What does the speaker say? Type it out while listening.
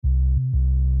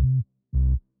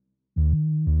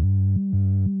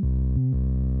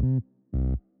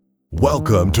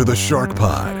Welcome to the Shark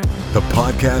Pod, the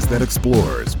podcast that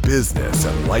explores business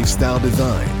and lifestyle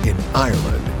design in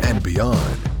Ireland and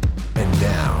beyond. And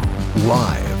now,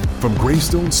 live from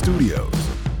Greystone Studios,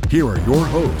 here are your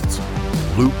hosts,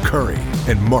 Luke Curry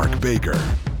and Mark Baker.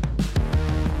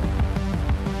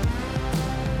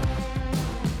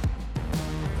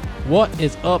 What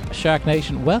is up, Shark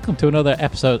Nation? Welcome to another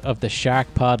episode of the Shark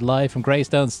Pod live from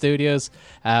Greystone Studios.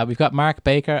 We've got Mark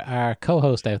Baker, our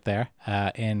co-host out there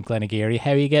in Glenageary.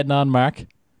 How are you getting on, Mark?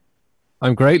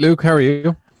 I'm great, Luke. How are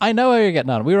you? I know how you're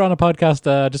getting on. We were on a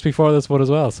podcast just before this one as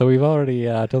well, so we've already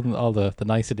done all the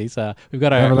niceties. We've got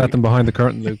Never let them behind the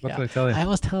curtain, Luke. What did I tell you? I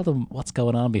always tell them what's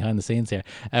going on behind the scenes here.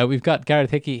 We've got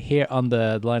Gareth Hickey here on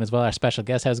the line as well, our special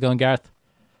guest. How's it going, Gareth?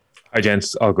 Hi,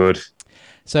 gents. All good.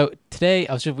 So today,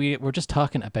 we were just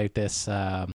talking about this,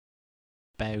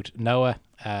 about Noah,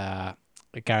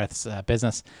 Gareth's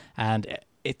business, and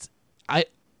it's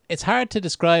hard to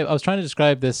describe. I was trying to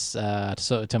describe this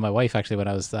to my wife actually when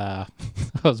I was I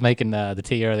was making the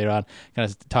tea earlier on, kind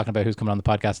of talking about who's coming on the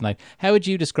podcast tonight. How would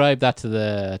you describe that to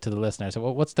the listeners?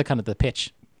 So what's the kind of the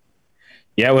pitch?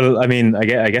 Yeah, well, I mean,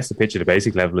 I guess the pitch at a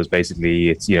basic level is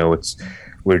basically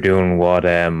we're doing what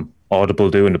Audible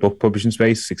do in the book publishing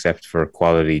space, except for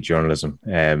quality journalism.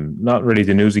 Not really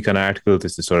the newsy kind of articles.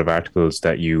 It's the sort of articles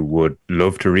that you would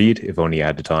love to read if only you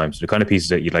had the time. So the kind of pieces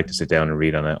that you'd like to sit down and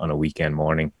read on a weekend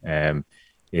morning,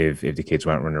 if the kids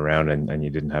weren't running around and you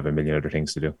didn't have a million other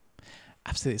things to do.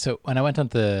 Absolutely. So when I went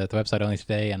onto the website only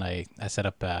today and I set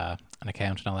up an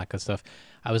account and all that good stuff,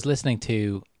 I was listening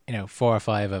to 4 or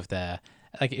 5 of the,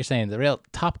 like you're saying, the real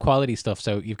top quality stuff.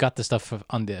 So you've got the stuff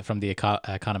from the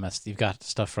Economist. You've got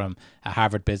stuff from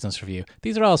Harvard Business Review.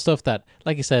 These are all stuff that,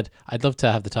 like you said, I'd love to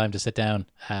have the time to sit down.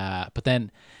 But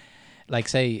then, like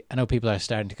say, I know people are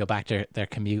starting to go back to their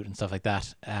commute and stuff like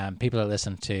that. People are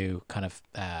listening to kind of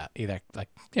either like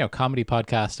comedy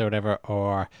podcasts or whatever,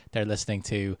 or they're listening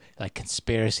to like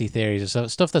conspiracy theories or so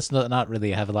stuff that's not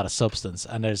really have a lot of substance.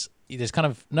 And there's kind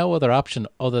of no other option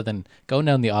other than going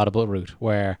down the Audible route,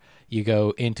 where you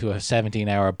go into a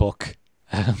 17-hour book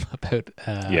about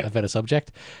a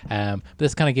subject. But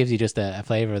this kind of gives you just a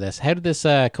flavor of this. How did this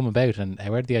come about, and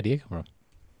where did the idea come from?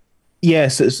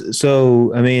 Yes,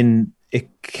 so I mean, it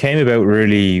came about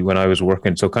really when I was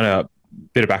working. So kind of a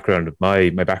bit of background. My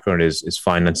background is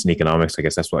finance and economics. I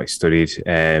guess that's what I studied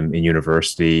in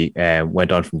university.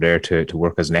 Went on from there to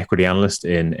work as an equity analyst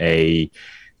in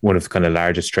one of the kind of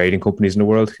largest trading companies in the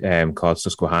world, called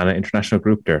Susquehanna International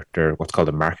Group. They're what's called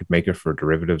a market maker for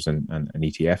derivatives and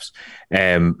ETFs.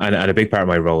 And a big part of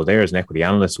my role there as an equity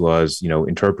analyst was,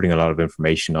 interpreting a lot of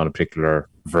information on a particular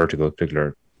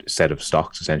particular set of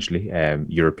stocks, essentially.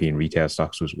 European retail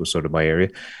stocks was sort of my area.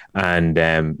 And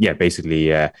basically,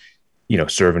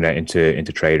 serving that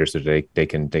into traders so that they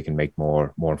can make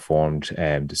more informed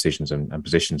decisions and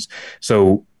positions.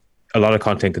 So a lot of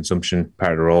content consumption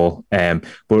part of the role,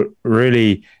 but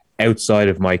really outside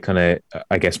of my kind of,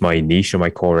 I guess, my niche or my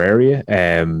core area,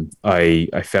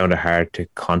 I found it hard to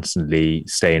constantly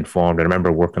stay informed. I remember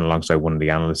working alongside one of the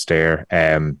analysts there.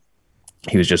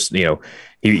 He was just,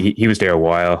 he was there a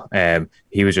while.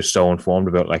 He was just so informed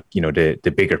about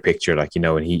the bigger picture,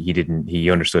 and he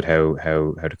understood how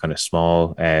to kind of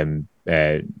small,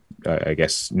 I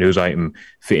guess, news item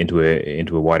fit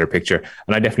into a wider picture.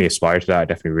 And I definitely aspired to that. I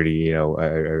definitely really, I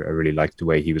really liked the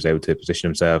way he was able to position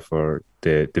himself, or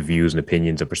the views and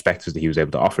opinions and perspectives that he was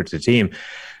able to offer to the team.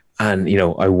 And,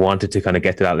 I wanted to kind of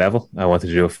get to that level. I wanted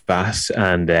to do it fast.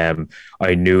 And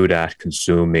I knew that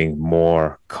consuming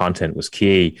more content was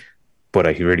key, but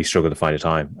I really struggled to find the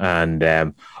time. And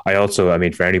I also, I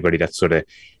mean, for anybody that's sort of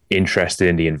interested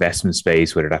in the investment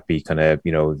space, whether that be kind of,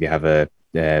 if you have a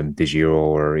DeGiro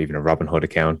or even a Robinhood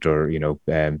account, or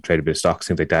trade a bit of stocks,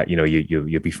 things like that,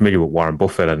 you'll be familiar with Warren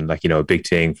Buffett. And a big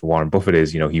thing for Warren Buffett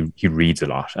is he reads a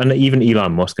lot. And even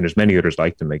Elon Musk, and there's many others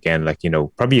like them, again,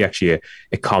 probably actually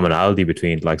a commonality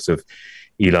between the likes of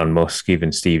Elon Musk,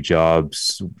 even Steve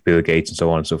Jobs, Bill Gates, and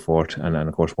so on and so forth, and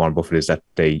of course Warren Buffett, is that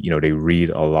they read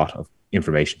a lot of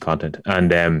information content.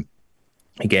 And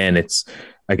again, it's,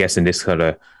 I guess, in this kind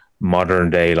of modern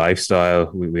day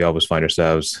lifestyle, we always find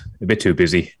ourselves a bit too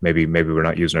busy. Maybe we're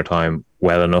not using our time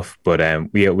well enough, but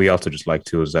we also just like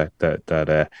tools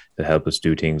that help us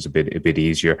do things a bit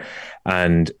easier.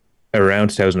 And around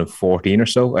 2014 or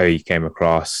so, I came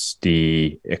across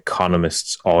the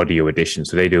Economist's audio edition.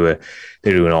 So they do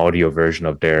an audio version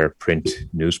of their print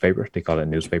newspaper. They call it a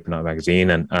newspaper, not a magazine.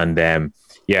 And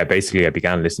basically I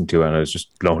began listening to it, and I was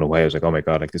just blown away. I was like, oh my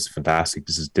God, this is fantastic.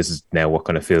 This is now what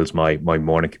kind of fills my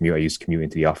morning commute. I used to commute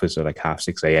into the office at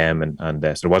 6:30 a.m. and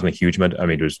so there wasn't a huge amount. I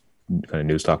mean, there was kind of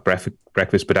news talk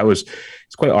breakfast. But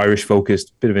it's quite Irish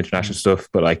focused, bit of international stuff,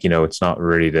 but like, it's not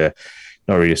really the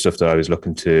stuff that I was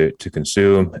looking to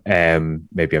consume.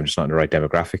 Maybe I'm just not in the right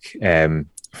demographic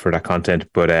for that content,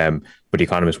 but The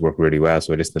Economist worked really well.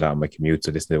 So I listened to that on my commutes.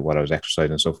 I listened to what I was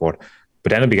exercising and so forth.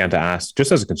 But then I began to ask,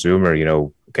 just as a consumer,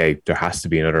 okay, there has to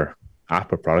be another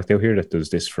app or product out here that does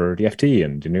this for the FT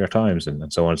and the New York Times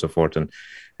and so on and so forth.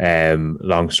 And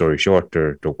long story short,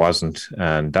 there wasn't.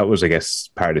 And that was, I guess,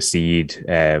 part of the seed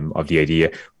of the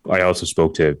idea. I also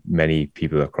spoke to many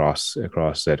people across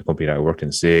the company that I worked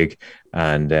in, SIG,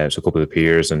 and so a couple of the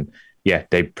peers. And yeah,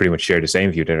 they pretty much shared the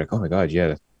same view. They're like, oh my God,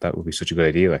 yeah, that would be such a good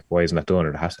idea. Like, why isn't that done?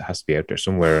 Or it has to be out there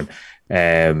somewhere.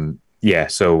 And yeah,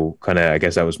 so kind of, I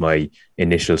guess that was my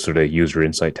initial sort of user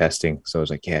insight testing. So I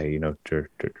was like, yeah, there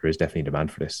is definitely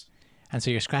demand for this. And so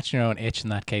you're scratching your own itch in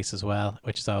that case as well,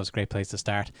 which is always a great place to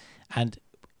start. And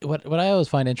what I always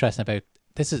find interesting about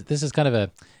this is kind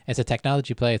of it's a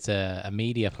technology play, it's a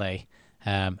media play.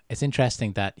 It's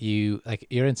interesting that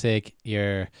you're in SIG,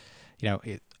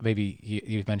 maybe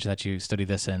you've mentioned that you study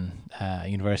this in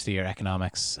university or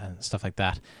economics and stuff like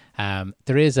that.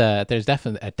 There's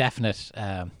definitely a definite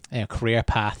career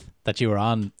path that you were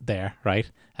on there, right?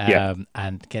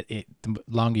 And the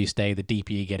longer you stay, the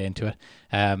deeper you get into it.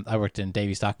 I worked in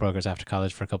Davy Stockbrokers after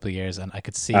college for a couple of years, and I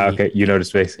could see. Okay, you know the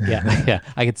space. yeah,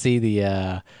 I could see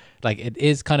the it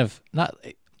is kind of not.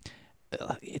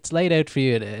 It's laid out for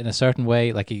you in a certain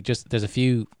way. Like there's a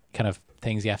few kind of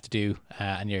things you have to do,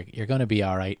 and you're going to be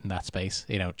all right in that space.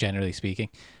 Generally speaking,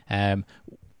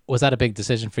 was that a big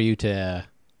decision for you to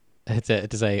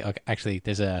say, okay, actually,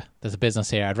 there's a business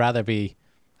here. I'd rather be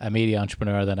a media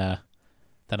entrepreneur than a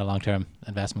long-term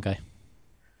investment guy?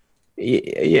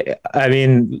 Yeah, I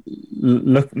mean,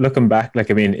 looking back,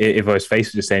 if I was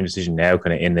faced with the same decision now,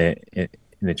 kind of in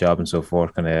the job and so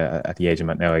forth, kind of at the age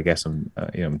I'm at now, I guess I'm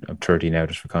 30 now,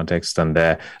 just for context, and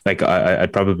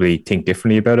I'd probably think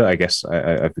differently about it. I guess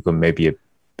I've become maybe a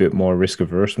bit more risk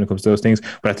averse when it comes to those things,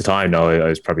 but at the time, no, I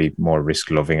was probably more risk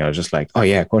loving. I was just like, oh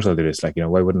yeah, of course I'll do this.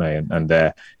 Why wouldn't I? And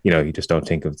you just don't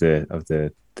think of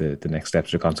the next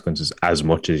steps or consequences as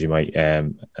much as you might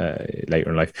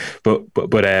later in life. But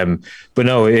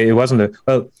no, it wasn't.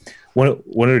 One of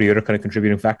the other kind of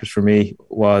contributing factors for me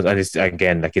was, and it's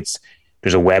again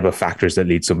there's a web of factors that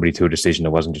lead somebody to a decision.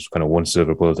 It wasn't just kind of one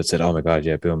silver bullet that said, oh my God,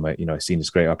 yeah, boom, I seen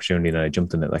this great opportunity and I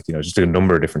jumped in it. Just a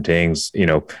number of different things,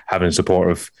 having a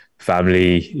supportive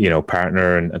family,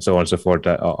 partner and so on and so forth,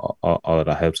 that all of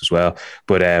that helps as well.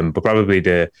 But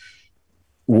probably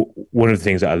one of the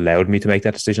things that allowed me to make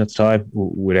that decision at the time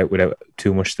without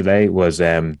too much delay was,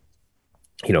 from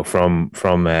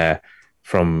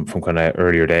kind of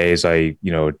earlier days, I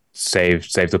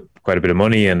saved up quite a bit of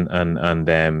money and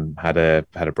had a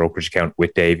brokerage account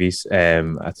with Davies at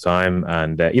the time,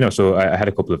 and so I had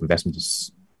a couple of investment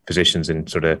positions in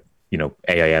sort of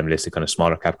AIM listed kind of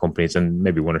smaller cap companies, and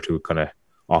maybe one or two kind of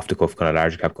off the cuff kind of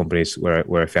larger cap companies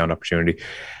where I found opportunity,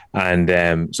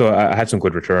 and so I had some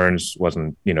good returns.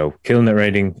 Wasn't killing it or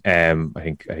anything. I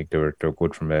think they were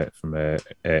good from a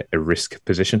risk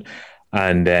position.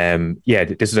 And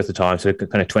this is at the time, so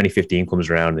kind of 2015 comes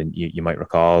around, and you might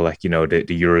recall, the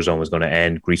Eurozone was going to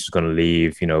end, Greece was going to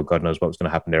leave, God knows what was going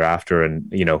to happen thereafter,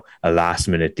 and a last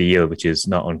minute deal, which is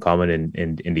not uncommon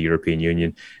in the European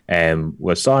Union,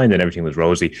 was signed, and everything was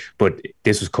rosy. But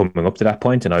this was coming up to that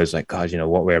point, and I was like, God,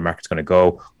 what way our market's going to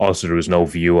go. Also, there was no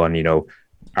view on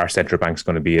our central bank's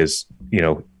going to be as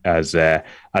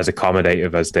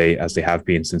accommodative as they have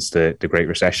been since the Great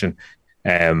Recession.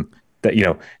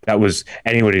 That was,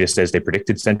 anybody that says they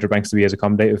predicted central banks to be as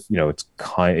accommodative, it's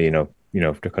kind of,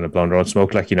 they're kind of blowing their own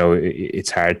smoke.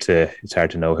 It's hard to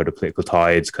know how the political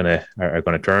tides kind of are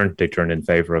going to turn. They turn in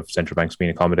favor of central banks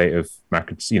being accommodative.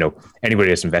 Markets, anybody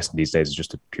that's investing these days is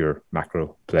just a pure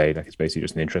macro play. It's basically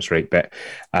just an interest rate bet.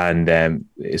 And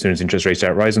as soon as interest rates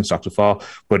start rising, stocks will fall.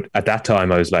 But at that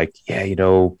time, I was like, yeah,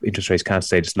 interest rates can't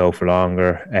stay this low for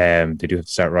longer. They do have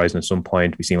to start rising at some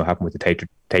point. We've seen what happened with the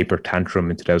taper tantrum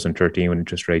in 2013 when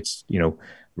interest rates,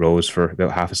 rose for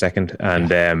about half a second.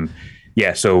 And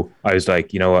so I was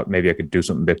like, you know what, maybe I could do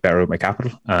something a bit better with my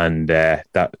capital, and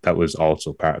that was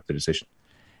also part of the decision.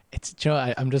 It's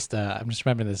I'm just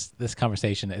remembering this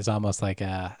conversation is almost like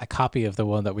a copy of the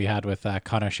one that we had with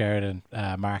Connor Sheridan,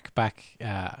 Mark, back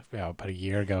about a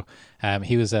year ago.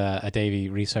 He was a Davy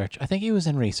research. I think he was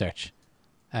in research.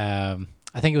 It's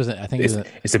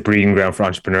a breeding ground for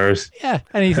entrepreneurs. Yeah,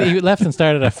 and he left and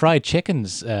started a fried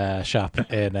chickens shop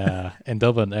in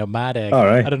Dublin. Mad Egg. All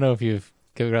right. I don't know if you've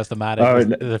come across the Mad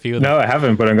Egg. There's a few of them. No, I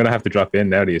haven't, but I'm going to have to drop in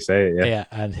now that you say it. Yeah,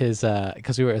 and his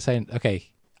because we were saying, okay,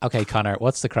 Connor,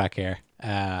 what's the crack here?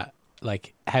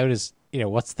 like, how does,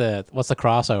 what's the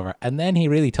crossover? And then he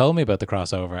really told me about the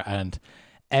crossover, and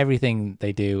everything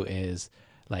they do is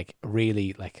like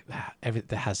really like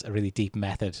that has a really deep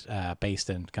method based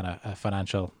in kind of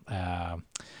financial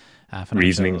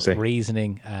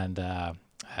reasoning and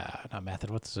not method,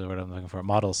 what's the word I'm looking for,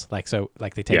 models. Like, so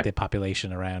like they take the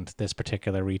population around this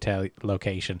particular retail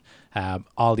location,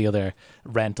 all the other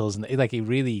rentals, and like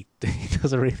he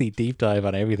does a really deep dive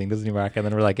on everything, doesn't he, Mark? And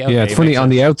then we're like, okay, yeah, it's funny, on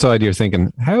the outside you're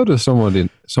thinking, how does somebody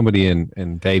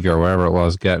in Davy or wherever it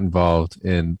was get involved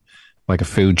in like a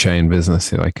food chain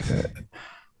business? Like,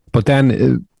 but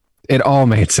then it all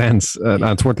made sense, and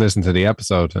it's worth listening to the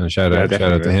episode, and shout out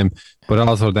to him. But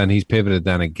also then he's pivoted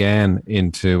then again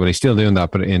into, well, he's still doing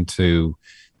that, but into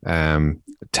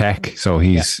tech. So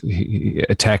he's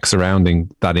tech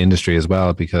surrounding that industry as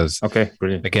well, because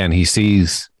brilliant. Again, he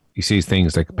sees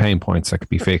things like pain points that could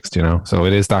be fixed, So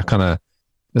it is that kind of,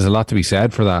 there's a lot to be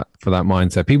said for that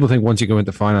mindset. People think once you go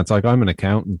into finance, like I'm an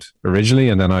accountant originally,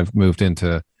 and then I've moved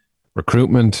into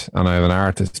recruitment, and I have an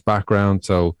artist background.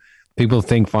 So people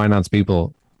think finance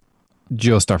people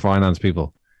just are finance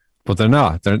people, but they're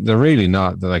not. They're really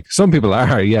not. They're like, some people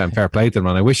are, and fair play to them.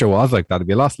 And I wish I was like that. It'd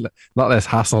be a lot less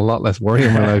hassle, a lot less worry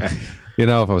in my life, if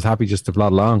I was happy just to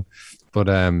plod along. But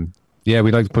we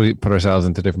like to put ourselves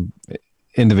into different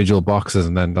individual boxes,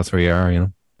 and then that's where you are,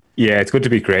 Yeah, it's good to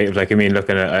be creative. Like, I mean, look,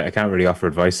 and I can't really offer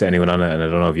advice to anyone on it, and I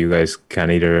don't know if you guys can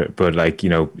either, but like,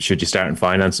 should you start in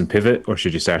finance and pivot, or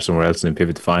should you start somewhere else and then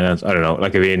pivot to finance? I don't know.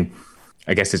 Like, I mean,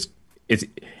 I guess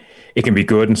it can be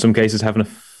good in some cases having a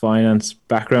finance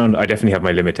background. I definitely have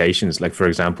my limitations. Like, for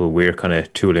example, we're kind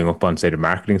of tooling up on, say, the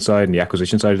marketing side and the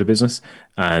acquisition side of the business,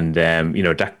 and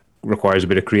that requires a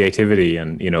bit of creativity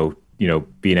and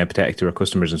being empathetic to our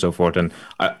customers and so forth. And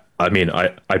I mean,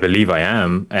 I believe I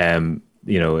am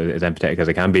as empathetic as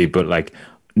I can be, but like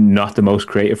not the most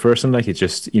creative person. Like, it's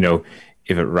just if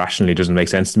it rationally doesn't make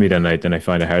sense to me, then I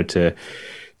find it hard to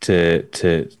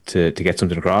get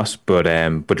something across. But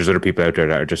there's other people out there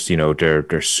that are just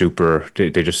they're super.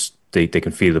 They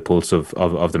can feel the pulse of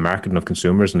the market and of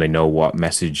consumers, and they know what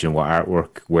message and what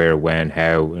artwork, where, when,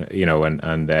 how,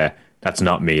 and that's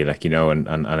not me. Like,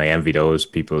 and I envy those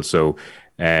people. So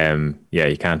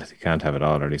you can't have it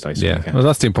all, or at least I certainly can't. Well,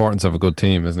 that's the importance of a good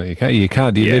team, isn't it? You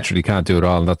literally can't do it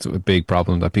all, and that's a big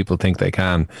problem that people think they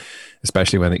can,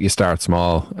 especially when you start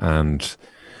small and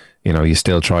you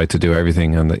still try to do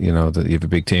everything, and that you have a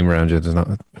big team around you. It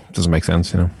doesn't make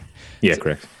sense, Yeah,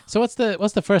 correct. So what's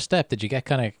the first step? Did you get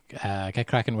kind of get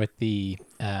cracking with the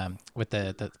kind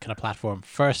of platform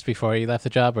first before you left the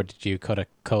job, or did you cut it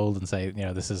cold and say,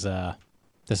 this is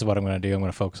what I'm going to do. I'm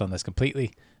going to focus on this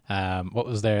completely. What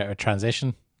was there a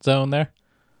transition zone there?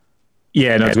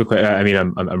 Yeah, no, it's a good question. I mean,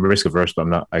 I'm risk averse, but I'm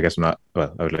not. I guess I'm not.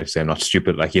 Well, I would like to say I'm not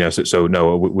stupid. Like, so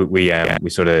no, we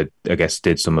sort of, I guess,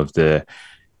 did some of the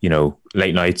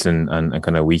late nights and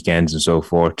kind of weekends and so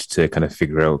forth to kind of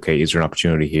figure out, okay, is there an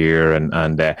opportunity here?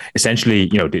 And essentially,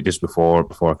 did this before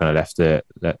I kind of left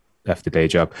the day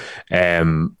job.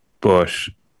 But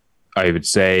I would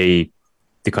say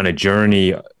the kind of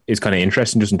journey is kind of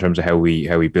interesting just in terms of how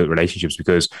we built relationships,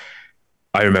 because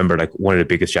I remember like one of the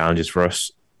biggest challenges for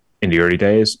us in the early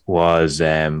days was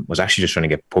actually just trying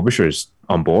to get publishers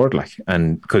on board, like,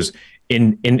 and because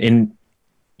in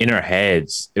our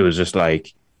heads it was just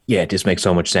like, yeah, this makes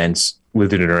so much sense. We'll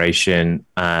do the narration,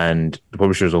 and the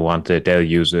publishers will want it. They'll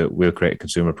use it. We'll create a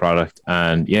consumer product,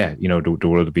 and the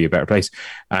world will be a better place.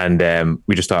 And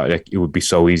we just thought like it would be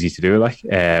so easy to do it, like.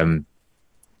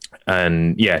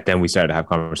 And then we started to have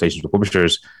conversations with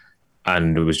publishers,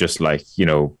 and it was just like,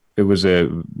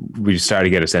 we started to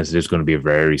get a sense that it's going to be a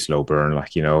very slow burn,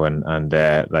 like, and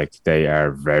like they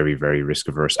are very, very risk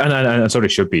averse, and so they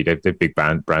should be. They've big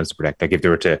brands to protect. Like, if they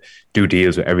were to do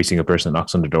deals with every single person that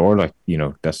knocks on the door, like,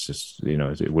 that's just,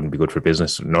 it wouldn't be good for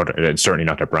business, certainly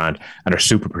not their brand, and they're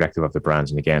super protective of the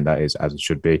brands. And again, that is as it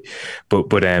should be. But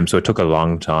so it took a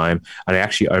long time, and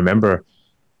I remember.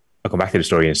 I'll come back to the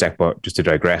story in a sec, but just to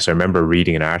digress, I remember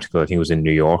reading an article, I think it was in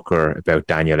New Yorker, about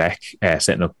Daniel Ek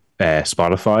setting up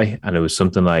Spotify, and it was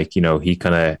something like, he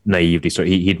kind of naively, so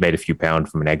he'd made a few pounds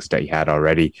from an exit that he had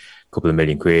already, a couple of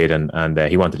million quid, and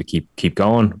he wanted to keep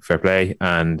going, fair play,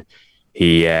 and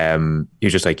he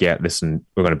was just like, yeah, listen,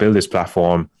 we're going to build this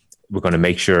platform, we're going to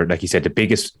make sure, like he said, the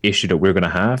biggest issue that we're going to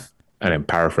have, and I'm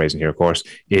paraphrasing here, of course,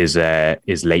 is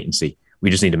latency. We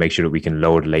just need to make sure that we can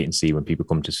lower the latency when it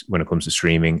comes to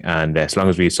streaming, and as long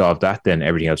as we solve that, then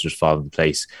everything else just falls into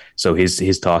place. So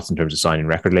his thoughts in terms of signing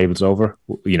record labels over,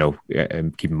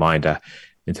 keep in mind that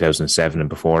in 2007, and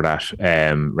before that,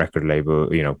 record label,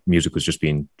 music was just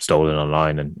being stolen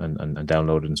online and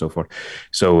downloaded and so forth.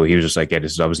 So he was just like, yeah,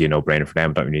 this is obviously a no-brainer for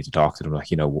them. Don't we need to talk to them? Like,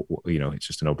 it's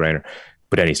just a no-brainer.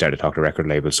 But then he started to talk to record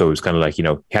labels. So it was kind of like, he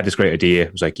had this great idea.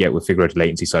 It was like, yeah, we'll figure out the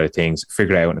latency side of things,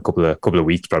 figure it out in a couple of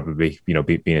weeks, probably, being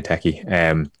a techie.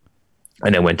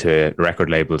 And then went to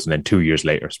record labels, and then 2 years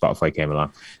later, Spotify came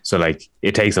along. So like,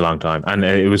 it takes a long time. And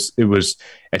it was,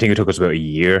 I think it took us about a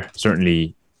year,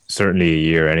 certainly a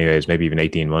year anyways, maybe even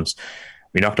 18 months.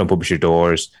 We knocked on publisher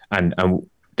doors, and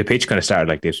the pitch kind of started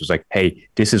like this, was like, hey,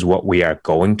 this is what we are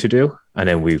going to do. And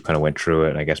then we kind of went through it,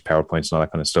 and I guess PowerPoints and all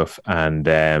that kind of stuff. And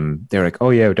they were like,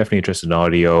 oh yeah, we're definitely interested in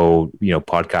audio.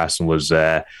 Podcasting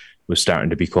was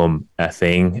starting to become a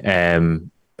thing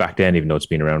back then, even though it's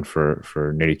been around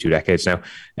for nearly 2 decades now.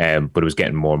 But it was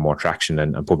getting more and more traction,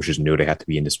 and publishers knew they had to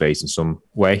be in the space in some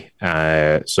way.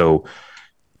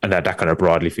 And that kind of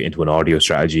broadly fit into an audio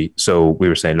strategy. So we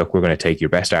were saying, look, we're going to take your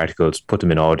best articles, put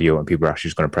them in audio, and people are actually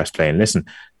just going to press play and listen.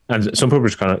 And some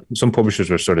publishers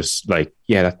were sort of like,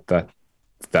 yeah,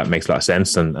 that makes a lot of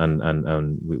sense,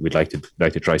 and we'd like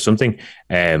to try something.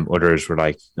 Others were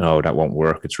like, no, that won't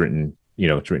work. It's written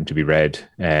to be read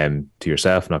to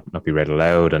yourself, not be read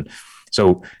aloud. And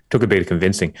so it took a bit of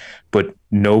convincing, but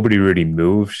nobody really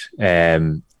moved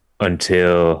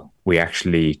until we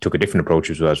actually took a different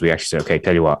approach as well. As we actually said, okay,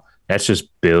 tell you what, let's just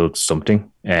build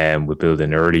something. We'll build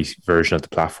an early version of the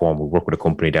platform. We'll work with a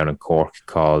company down in Cork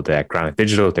called Granite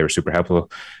Digital. They were super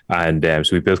helpful. And so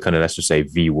we built kind of, let's just say,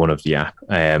 V1 of the app.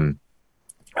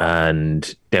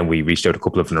 And then we reached out to a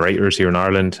couple of narrators here in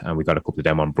Ireland, and we got a couple of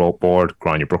them on board.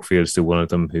 Grania Brookfield is still one of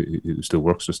them who still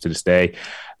works with us to this day.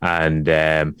 And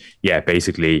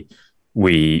basically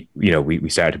we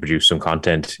started to produce some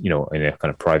content, in a kind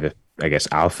of private, I guess,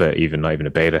 alpha, not even a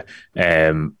beta.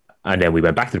 And then we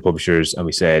went back to the publishers and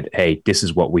we said, hey, this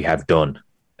is what we have done.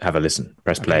 Have a listen,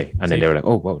 press play. Okay. And then they were like,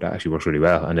 oh, wow, that actually works really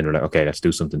well. And then they're like, okay, let's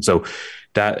do something. So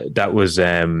that was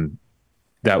kind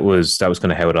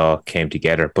of how it all came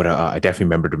together. But I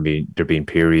definitely remember there being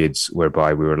periods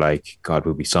whereby we were like, God,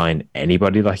 will we sign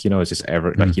anybody? Is this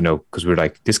ever because we were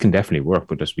like, this can definitely work,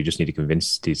 but we just need to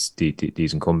convince these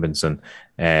incumbents.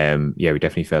 And we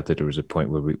definitely felt that there was a point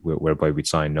whereby we'd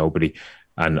sign nobody.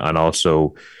 And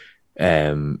also, we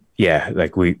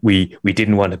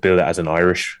didn't want to build it as an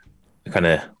Irish kind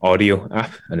of audio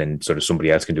app, and then sort of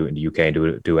somebody else can do it in the UK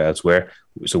and do it elsewhere.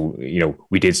 So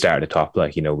we did start at the top.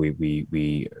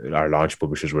 We our launch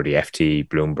publishers were the FT,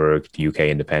 Bloomberg, the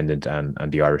UK Independent,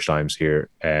 and the Irish Times here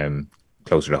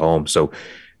closer to home. So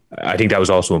I think that was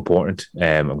also important.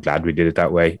 I'm glad we did it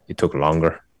that way. It took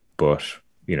longer, but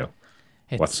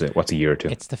what's a year or two?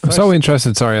 I'm so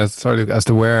interested. Sorry, as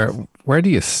to where do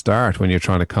you start when you're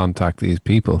trying to contact these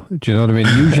people? Do you know what I mean?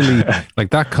 Usually, like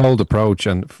that cold approach,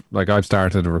 and like I've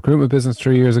started a recruitment business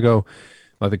 3 years ago.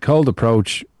 Like the cold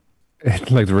approach,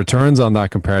 like the returns on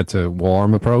that compared to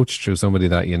warm approach through somebody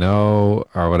that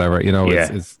or whatever,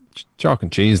 it's chalk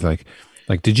and cheese. Like,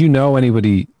 did you know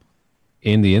anybody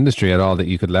in the industry at all that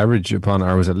you could leverage upon,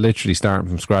 or was it literally starting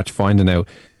from scratch, finding out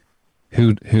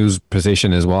whose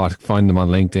position is what, find them on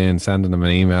LinkedIn, sending them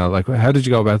an email? Like, how did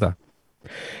you go about that?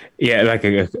 Yeah, like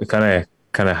a kind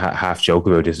of half joke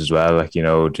about this as well. Like,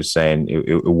 just saying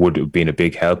it would have been a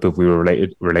big help if we were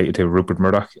related to Rupert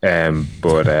Murdoch.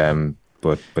 But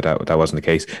that wasn't the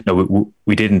case. No,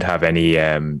 we didn't have any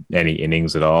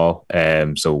innings at all.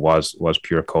 So it was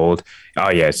pure cold. Oh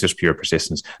yeah, it's just pure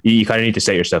persistence. You kind of need to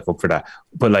set yourself up for that.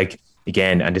 But like,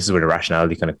 again, and this is where the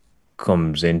rationality kind of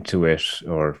comes into it,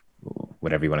 or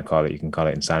whatever you want to call it. You can call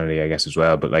it insanity, I guess, as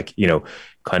well. But like,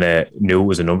 kind of knew it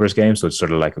was a numbers game. So it's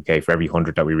sort of like, okay, for every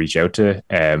 100 that we reach out to,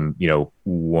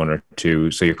 1 or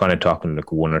 2. So you're kind of talking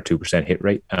like 1 or 2% hit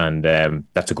rate. And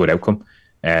that's a good outcome.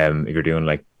 If you're doing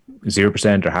like 0%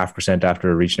 or 0.5%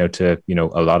 after reaching out to,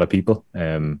 a lot of people,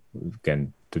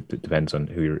 again, depends on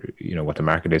who you're, what the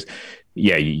market is.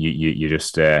 Yeah, you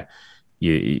just,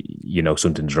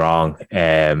 something's wrong.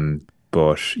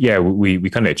 But yeah, we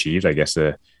kind of achieved, I guess,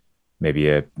 maybe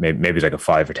it's like a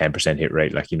 5 or 10% hit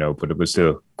rate, but it was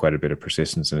still quite a bit of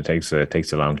persistence, and it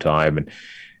takes a long time. And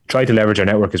tried to leverage our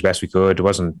network as best we could. It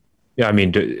wasn't, there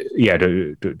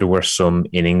were some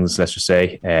innings, let's just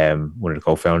say. One of the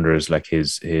co-founders, like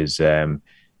his kind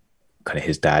of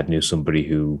his dad knew somebody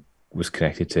who was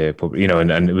connected to public,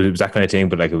 and it was that kind of thing.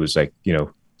 But like, it was like,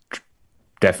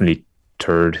 definitely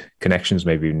third connections,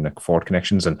 maybe even like fourth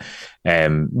connections, and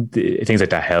things like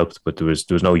that helped. But there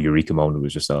was no eureka moment. It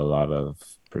was just a lot of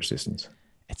persistence.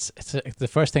 It's the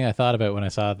first thing I thought about when I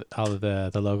saw all of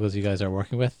the logos you guys are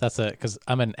working with. That's because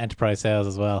I'm in enterprise sales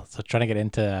as well, so trying to get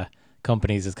into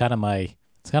companies is kind of my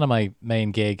It's kind of my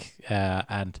main gig,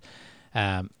 and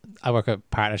I work with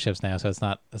partnerships now, so it's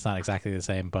not exactly the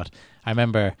same. But I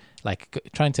remember like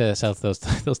trying to sell to those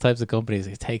those types of companies.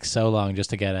 It takes so long just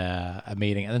to get a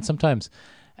meeting, and then sometimes.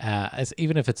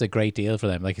 Even if it's a great deal for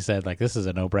them, like you said, like this is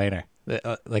a no-brainer.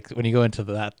 Like when you go into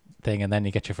that thing and then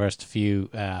you get your first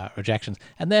few rejections,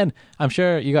 and then I'm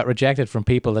sure you got rejected from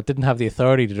people that didn't have the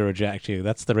authority to reject you.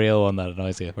 That's the real one that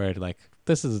annoys you, where like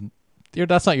that's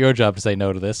not your job to say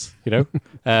no to this, you know?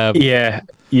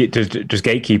 There's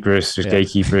gatekeepers.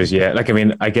 Gatekeepers. Yeah, like I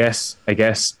mean, I guess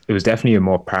it was definitely a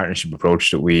more partnership approach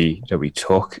that we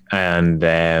took, and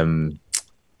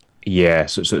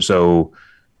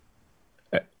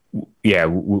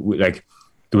like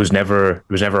there was never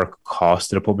a cost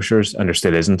to the publishers, and there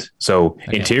still isn't. So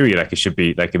in theory, like it should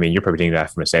be like, I mean, you're probably thinking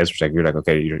that from a sales perspective. You're like,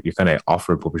 okay, you're kind of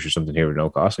offering publishers something here with no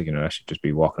cost. Like, you know, that should just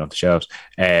be walking off the shelves.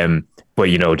 But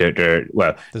you know,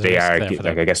 they are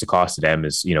like, I guess the cost to them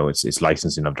is, you know, it's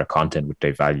licensing of their content, which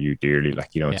they value dearly.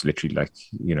 Like, you know, it's literally like,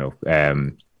 you know,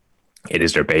 it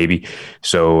is their baby.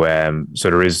 So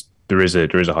there is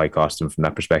a high cost to them from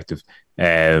that perspective.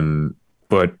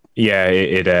 But yeah,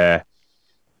 it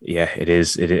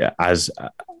is as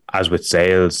with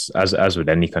sales, as with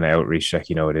any kind of outreach, like,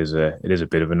 you know, it is a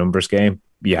bit of a numbers game.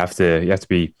 You have to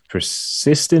be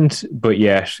persistent, but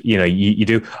yet, you know, you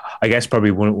do. I guess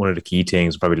probably one of the key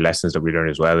things, probably the lessons that we learned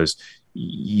as well, is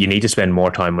you need to spend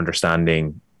more time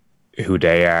understanding who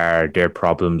they are, their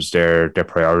problems, their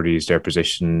priorities, their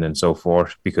position, and so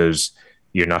forth, because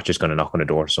you're not just going to knock on the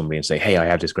door to somebody and say, "Hey, I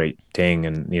have this great thing,"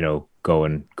 and, you know, go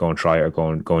and try it, or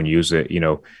go and use it. You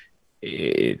know,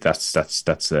 it's,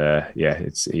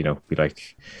 you know, be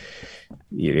like,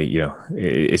 you know,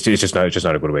 it's just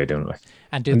not a good way of doing it. Like.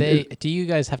 And do you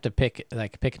guys have to pick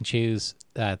and choose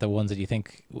the ones that you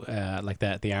think like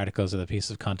the articles or the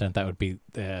pieces of content that would be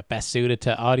best suited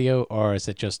to audio, or is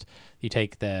it just you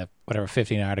take the whatever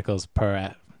 15 articles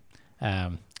per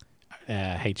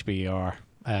HBR?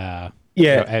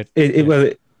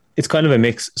 It's kind of a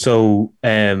mix. So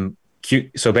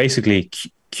basically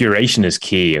curation is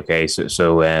key. Okay.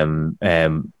 So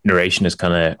narration is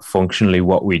kind of functionally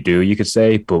what we do, you could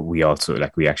say, but we also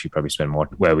we actually probably spend more,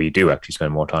 we do actually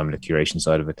spend more time on the curation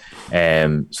side of it.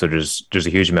 So there's a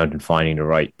huge amount in finding the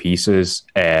right pieces,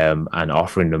 and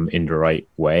offering them in the right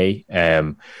way.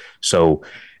 So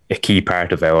a key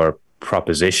part of our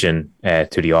proposition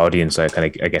to the audience, I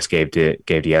guess gave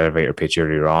the elevator pitch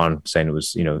earlier on, saying it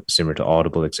was, you know, similar to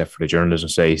Audible except for the journalism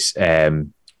space.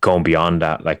 Going beyond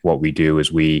that, like what we do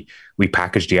is we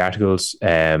package the articles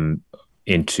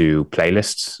into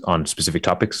playlists on specific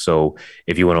topics. So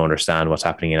if you want to understand what's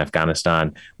happening in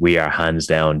Afghanistan, we are hands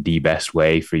down the best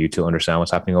way for you to understand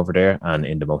what's happening over there, and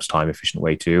in the most time efficient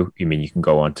way too. I mean, you can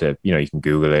go on to, you know, you can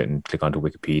Google it and click onto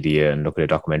Wikipedia and look at a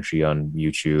documentary on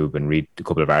YouTube and read a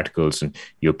couple of articles, and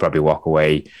you'll probably walk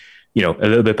away, you know, a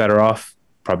little bit better off,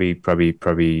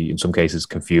 probably in some cases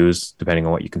confused, depending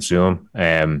on what you consume.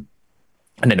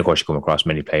 And then, of course, you come across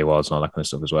many paywalls and all that kind of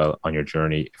stuff as well on your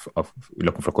journey of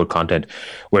looking for good content.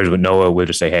 Whereas with Noah, we'll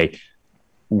just say, hey,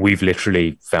 we've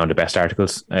literally found the best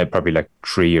articles, probably like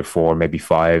 3 or 4, maybe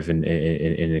 5 in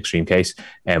an extreme case,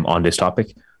 on this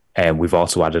topic. And we've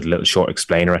also added a little short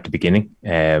explainer at the beginning.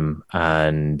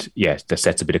 And yeah, that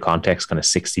sets a bit of context, kind of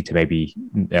 60 to maybe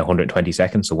 120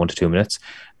 seconds, so 1 to 2 minutes.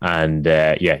 And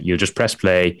you'll just press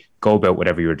play, go about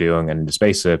whatever you're doing, and in the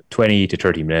space of 20 to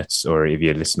 30 minutes, or if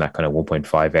you listen at kind of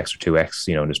 1.5x or 2x,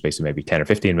 you know, in the space of maybe 10 or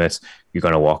 15 minutes, you're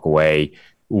going to walk away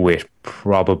with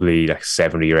probably like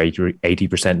 70 or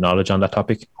 80% knowledge on that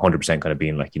topic, 100% kind of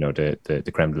being like, you know,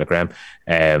 the creme de la creme.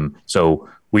 So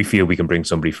we feel we can bring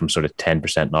somebody from sort of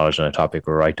 10% knowledge on a topic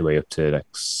right the way up to like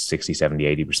 60, 70,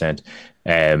 80%.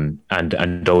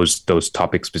 And those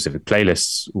topic specific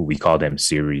playlists, we call them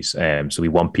series. So we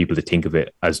want people to think of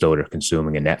it as though they're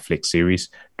consuming a Netflix series.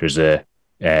 There's a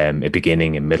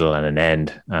beginning, a middle, and an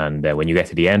end. And when you get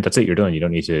to the end, that's it, you're done. You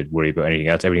don't need to worry about anything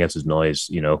else. Everything else is noise,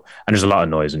 you know, and there's a lot of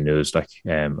noise in news, like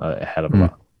a hell of a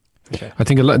lot. I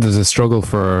think there's a struggle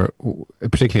for,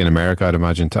 particularly in America, I'd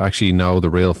imagine, to actually know the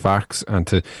real facts and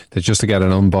to get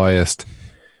an unbiased,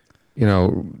 you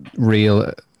know,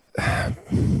 real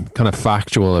kind of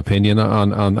factual opinion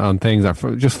on things that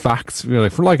for just facts, really,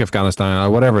 for like Afghanistan or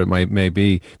whatever it may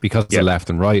be, because of left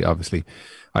and right, obviously.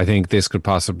 I think this could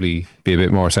possibly be a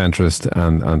bit more centrist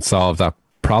and solve that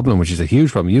problem, which is a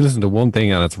huge problem. You listen to one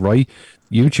thing and it's right.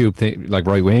 YouTube like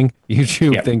right wing.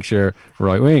 YouTube thinks you're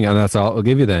right wing, and that's all it'll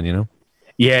give you then, you know.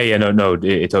 Yeah, no,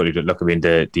 it totally did. Look, I mean,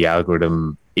 the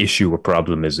algorithm issue or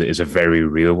problem is a very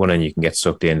real one, and you can get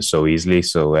sucked in so easily.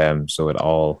 So at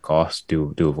all costs,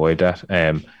 do avoid that.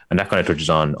 And that kind of touches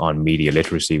on media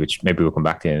literacy, which maybe we'll come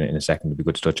back to in a second. It'd be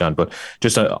good to touch on. But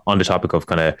just on the topic of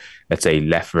kind of, let's say,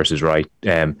 left versus right,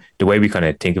 the way we kind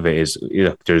of think of it is,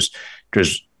 look,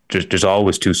 there's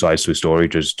always two sides to a story.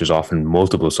 There's often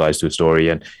multiple sides to a story,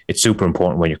 and it's super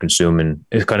important when you're consuming.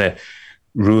 It's kind of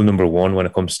rule number one when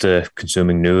it comes to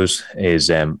consuming news is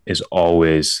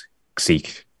always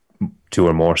seek two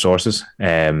or more sources.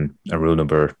 And rule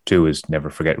number two is never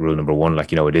forget rule number one.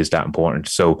 Like, it is that important.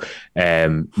 So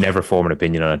never form an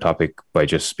opinion on a topic by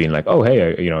just being like, oh,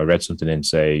 hey, I read something in,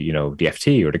 say, the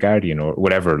FT or the Guardian or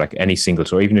whatever, like any single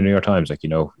story, even the New York Times, like,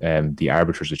 the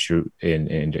arbiters are true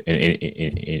in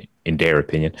their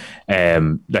opinion.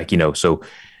 So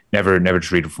never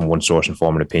just read it from one source and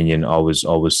form an opinion. Always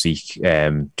seek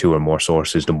two or more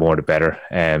sources. The more, the better,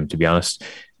 to be honest,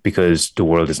 because the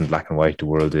world isn't black and white. The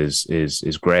world is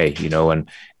gray, and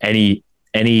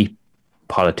any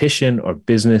politician or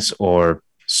business or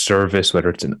service, whether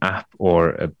it's an app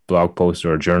or a blog post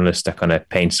or a journalist that kind of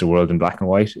paints the world in black and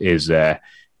white is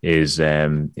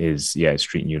it's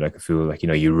treating you like a fool. Like,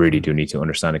 you really do need to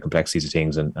understand the complexities of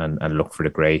things and look for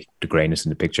the grayness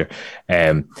in the picture.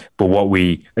 But what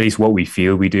we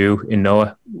feel we do in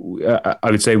NOA, I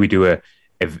would say we do a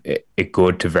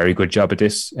good to very good job at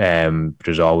this.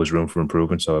 There's always room for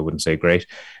improvement, so I wouldn't say great.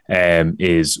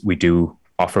 Is we do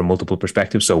offer multiple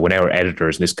perspectives. So when our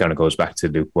editors, and this kind of goes back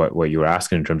to what you were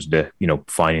asking in terms of the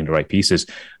finding the right pieces,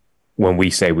 when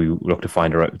we say we look to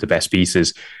find the best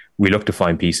pieces, we look to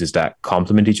find pieces that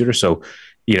complement each other. So,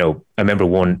 I remember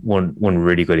one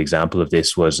really good example of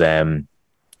this was,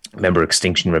 remember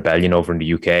Extinction Rebellion over in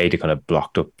the UK. They kind of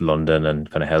blocked up London and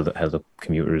kind of held up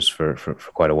commuters for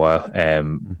quite a while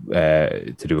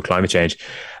to do with climate change.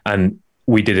 And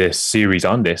we did a series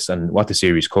on this, and what the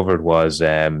series covered was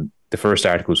the first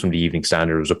article was from the Evening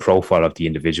Standard. It was a profile of the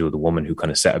individual, the woman who kind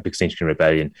of set up Extinction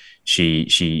Rebellion. She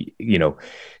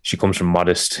comes from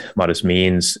modest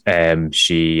means.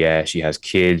 She has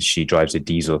kids. She drives a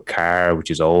diesel car,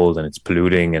 which is old and it's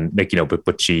polluting, and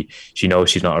but she knows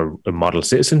she's not a model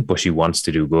citizen, but she wants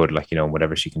to do good,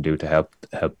 whatever she can do to help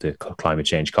the climate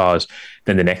change cause.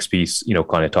 Then the next piece,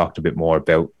 kind of talked a bit more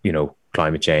about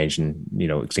climate change and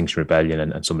Extinction Rebellion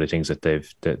and some of the things that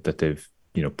they've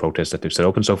protests that they've set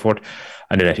up and so forth.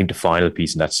 And then I think the final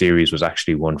piece in that series was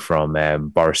actually one from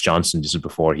Boris Johnson. This is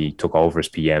before he took over as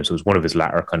PM. So it was one of his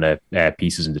latter kind of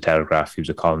pieces in the Telegraph. He was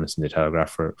a columnist in the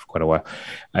Telegraph for quite a while.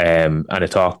 And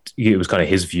it was kind of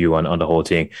his view on the whole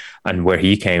thing. And where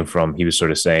he came from, he was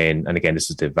sort of saying, and again, this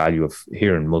is the value of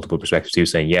hearing multiple perspectives. He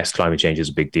was saying, yes, climate change is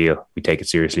a big deal. We take it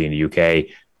seriously in the UK.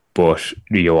 But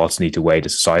you also need to weigh the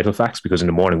societal facts, because in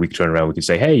the morning we could turn around, we could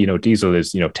say, hey, diesel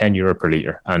is, €10 per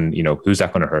litre. And, who's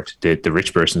that going to hurt? The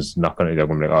rich person's not going to, they're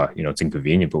going to be like, oh, it's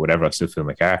inconvenient, but whatever, I'll still fill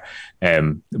my car.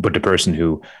 But the person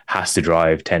who has to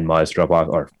drive 10 miles to drop off,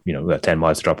 or, 10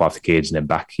 miles to drop off the kids and then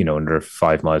back, another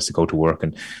 5 miles to go to work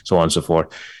and so on and so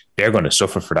forth, they're going to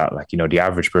suffer for that. Like, the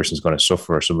average person is going to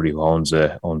suffer. Somebody who owns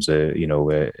a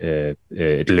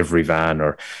delivery van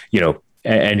or,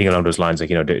 anything along those lines,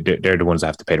 like, they're the ones that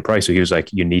have to pay the price. So he was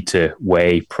like, you need to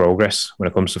weigh progress when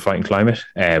it comes to fighting climate,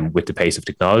 with the pace of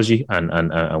technology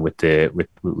and with the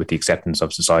acceptance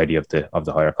of society of the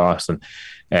higher cost.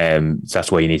 And so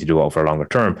that's why you need to do it over a longer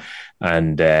term.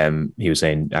 And he was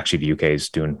saying, actually, the UK is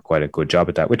doing quite a good job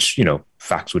at that, which,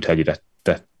 facts would tell you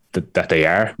that they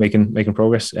are making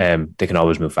progress. They can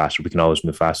always move faster. We can always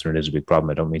move faster, and it is a big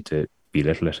problem. I don't mean to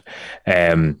belittle it.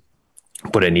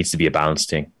 But it needs to be a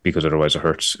balanced thing, because otherwise it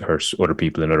hurts other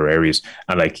people in other areas.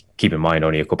 And like, keep in mind,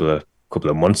 only a couple of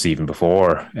months even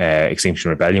before Extinction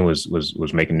Rebellion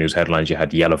was making news headlines, you had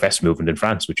the Yellow Vest movement in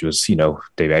France, which was,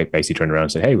 they basically turned around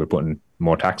and said, hey, we're putting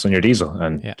more tax on your diesel,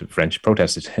 and the French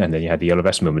protested, and then you had the Yellow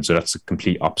Vest movement. So that's the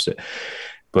complete opposite.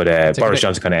 But Boris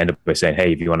Johnson kind of ended up by saying,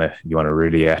 hey, if you want to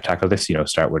really tackle this,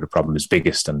 start where the problem is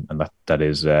biggest, and that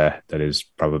is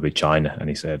probably China. And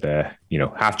he said,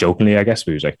 half jokingly, I guess,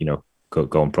 but he was like,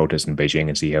 go and protest in Beijing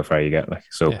and see how far you get. Like,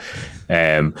 so,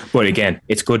 but again,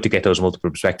 it's good to get those multiple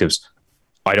perspectives.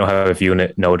 I don't have a view on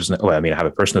it. No, it doesn't. Well, I mean, I have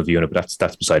a personal view on it, but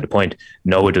that's beside the point.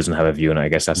 No, it doesn't have a view on it. I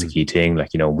guess that's the key thing.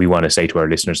 Like, we want to say to our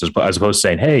listeners, as opposed to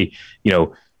saying, hey,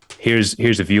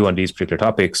 here's a view on these particular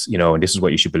topics, and this is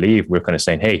what you should believe. We're kind of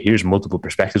saying, hey, here's multiple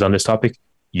perspectives on this topic.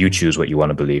 You choose what you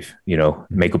want to believe,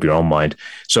 make up your own mind.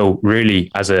 So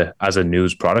really, as a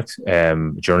news product,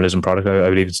 journalism product, I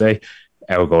would even say,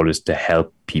 our goal is to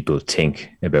help people think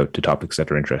about the topics that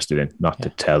they're interested in, not to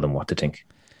tell them what to think.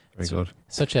 Very good.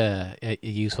 Such a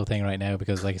useful thing right now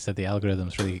because, like I said, the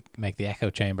algorithms really make the echo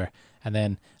chamber. And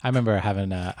then I remember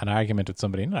having an argument with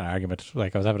somebody, not an argument,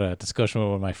 like I was having a discussion with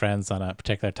one of my friends on a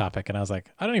particular topic, and I was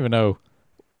like, I don't even know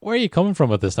where are you coming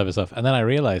from with this type of stuff. And then I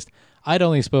realized I've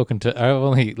only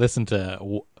listened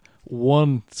to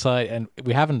one side, and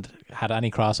we haven't had any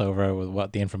crossover with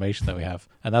what the information that we have,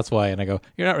 and that's why. And I go,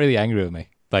 you're not really angry with me,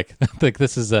 like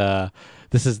this is the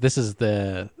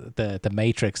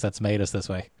matrix that's made us this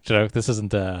way. You know, this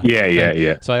isn't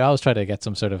yeah. So I always try to get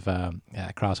some sort of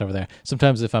crossover there.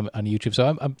 Sometimes if I'm on YouTube,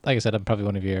 so I'm like I said, I'm probably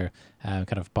one of your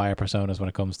kind of buyer personas when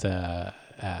it comes to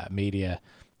media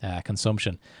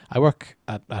consumption. I work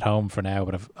at home for now,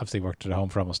 but I've obviously worked at home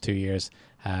for almost 2 years,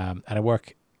 and I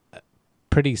work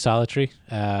pretty solitary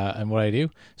in what I do.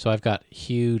 So I've got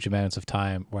huge amounts of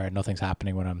time where nothing's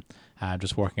happening when I'm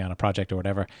just working on a project or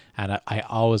whatever, and I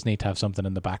always need to have something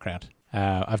in the background.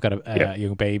 I've got a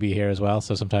young baby here as well,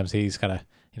 so sometimes he's kind of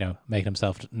making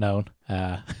himself known,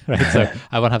 right? So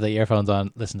I want to have the earphones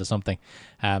on, listen to something.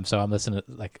 So I'm listening,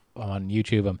 like I'm on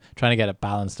YouTube. I'm trying to get it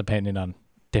balanced depending on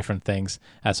different things.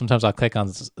 Sometimes I'll click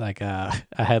on like a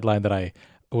headline that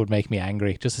would make me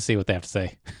angry just to see what they have to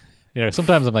say.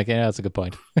 Sometimes I'm like, yeah, that's a good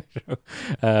point.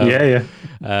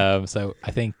 So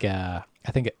I think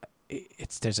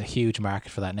there's a huge market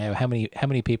for that now. How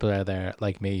many people are there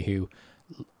like me who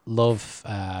love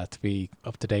to be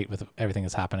up to date with everything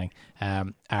that's happening,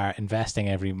 are investing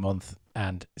every month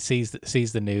and sees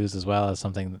the news as well as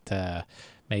something to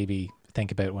maybe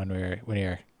think about when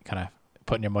you're kind of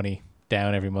putting your money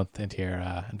down every month into your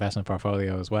investment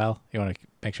portfolio as well. You want to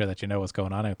make sure that you know what's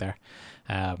going on out there,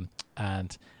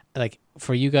 and like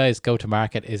for you guys, go to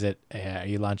market. Is it are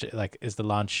you launch like is the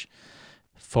launch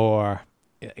for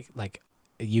like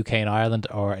UK and Ireland,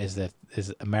 or is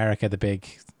America the big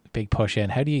push in?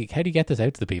 How do you get this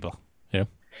out to the people?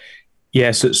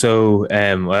 Yeah, so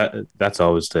well, that's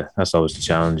always the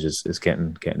challenge is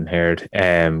getting heard,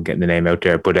 getting the name out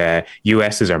there. But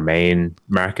US is our main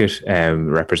market,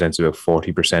 represents about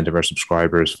 40% of our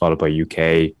subscribers, followed by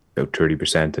UK about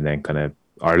 30%, and then kind of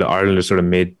Ireland is sort of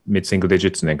mid single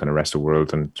digits, and then kind of rest of the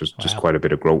world, and just quite a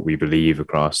bit of growth we believe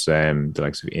across the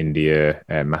likes of India,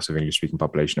 massive English speaking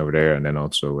population over there, and then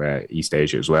also East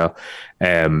Asia as well.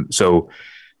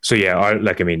 So yeah,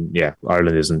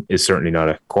 Ireland is certainly not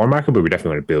a core market, but we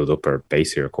definitely want to build up our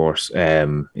base here, of course.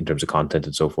 In terms of content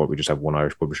and so forth, we just have one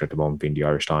Irish publisher at the moment, being the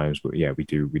Irish Times. But yeah, we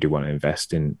do want to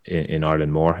invest in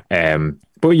Ireland more.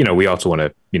 But we also want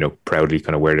to proudly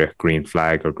kind of wear the green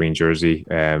flag or green jersey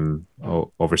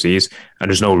overseas.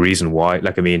 And there's no reason why.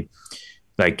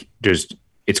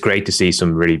 It's great to see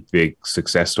some really big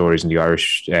success stories in the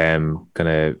Irish kind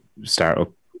of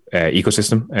startup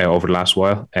ecosystem over the last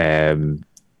while.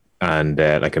 One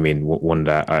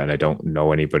that, and I don't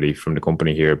know anybody from the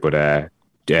company here, but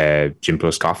Gym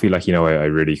Plus Coffee, I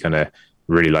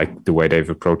really like the way they've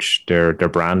approached their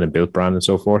brand and built brand and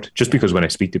so forth. Just because when I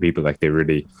speak to people,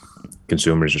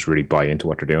 consumers just really buy into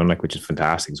what they're doing, which is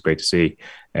fantastic. It's great to see.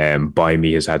 Buy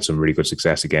Me has had some really good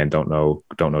success. Again, don't know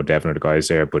Devin or the guys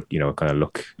there, but kind of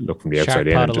look from the outside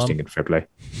in and just thinking fair play.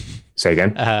 Say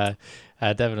again.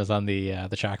 Devin was on the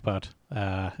Shark Pod.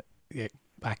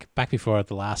 Back before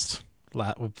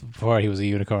before he was a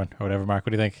unicorn or whatever. Mark,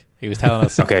 what do you think? He was telling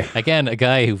us again, a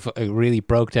guy who really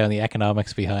broke down the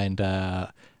economics behind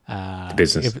the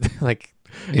business. Worth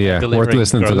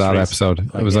listening to that episode.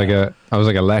 It was like a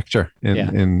lecture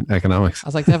in economics. I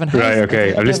was like, Devin, right?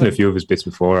 Okay, I've listened to a few of his bits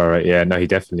before. All right, yeah, no, he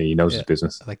definitely knows his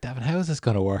business. I was like, Devin, how is this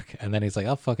going to work? And then he's like,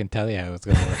 I'll fucking tell you how it's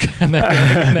going to work. and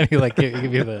then he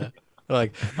give you the.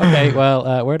 Okay,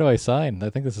 well, where do I sign? I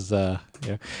think this is a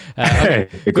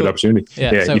good opportunity.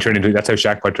 Yeah, so, you turn into that's how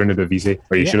Shackpot turned into a VC,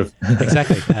 or you should have.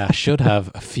 Exactly. Should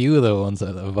have a few of the ones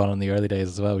that have gone in the early days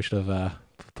as well. We should have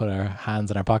put our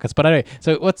hands in our pockets. But anyway,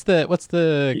 so what's the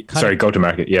go to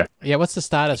market? Yeah. What's the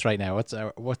status right now?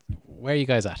 Where are you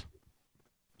guys at?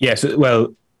 Yeah. So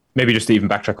well. Maybe just to even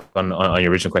backtrack on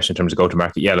your original question in terms of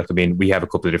go-to-market. Yeah, we have a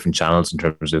couple of different channels in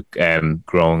terms of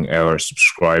growing our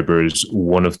subscribers.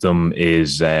 One of them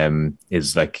is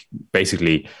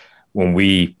basically when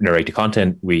we narrate the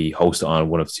content, we host it on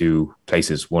one of two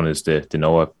places. One is the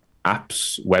Noah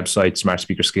apps website, smart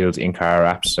speaker skills, in-car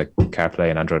apps like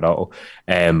CarPlay and Android Auto.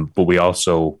 But we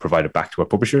also provide it back to our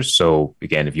publishers. So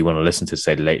again, if you want to listen to,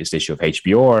 say, the latest issue of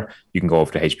HBR, you can go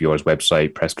over to HBR's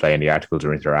website, press play, and the articles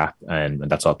are into their app, and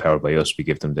that's all powered by us. We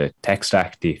give them the tech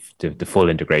stack, the full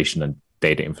integration and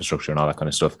data infrastructure and all that kind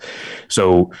of stuff.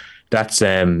 So that's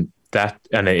and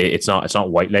it's not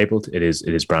white labeled. It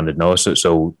is branded Noah.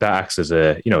 So that acts as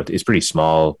it's pretty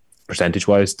small percentage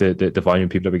wise the volume of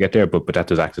people that we get there, but that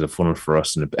does act as a funnel for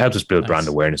us, and it helps us build brand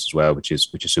awareness as well, which is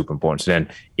super important. So then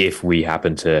if we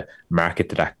happen to market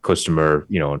to that customer,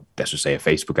 let's just say a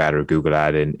Facebook ad or a Google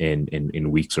ad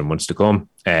in weeks or months to come,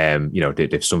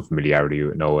 they've some familiarity,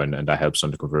 and that helps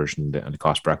on the conversion and the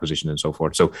cost per acquisition and so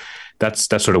forth. So that's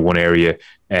sort of one area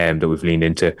that we've leaned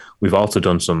into. We've also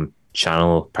done some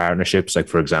channel partnerships, like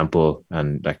for example,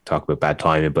 and like talk about bad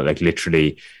timing, but like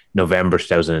literally November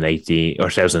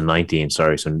 2019,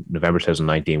 sorry. So November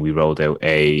 2019, we rolled out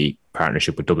a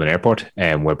partnership with Dublin Airport,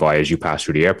 whereby as you pass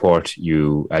through the airport,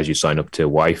 as you sign up to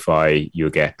Wi-Fi, you'll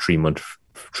get 3 months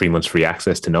free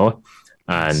access to NOAA.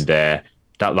 And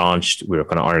that launched. We were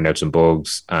kind of ironing out some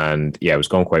bugs, and it was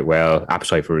going quite well.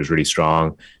 Appetite for it was really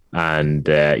strong. And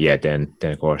then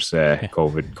of course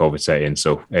COVID set in.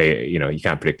 So you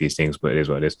can't predict these things, but it is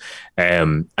what it is.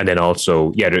 And then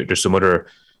also there's some other,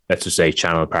 let's just say,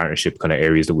 channel partnership kind of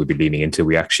areas that we'll be leaning into.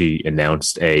 We actually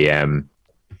announced an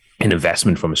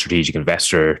investment from a strategic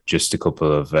investor just a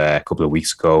couple of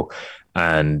weeks ago,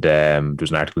 and there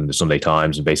was an article in the Sunday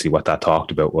Times, and basically what that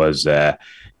talked about was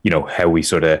how we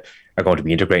sort of are going to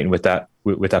be integrating with that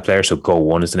player. So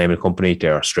Go1 is the name of the company.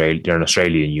 They're an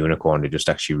Australian unicorn. They just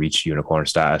actually reached unicorn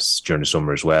status during the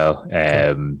summer as well.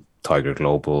 Tiger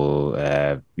Global,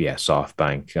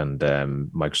 SoftBank, and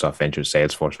Microsoft Ventures,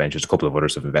 Salesforce Ventures, a couple of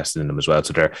others have invested in them as well.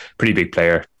 So they're a pretty big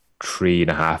player.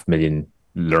 3.5 million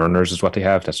learners is what they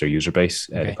have. That's their user base.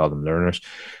 They call them learners.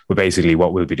 But basically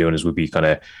what we'll be doing is we'll be kind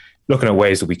of looking at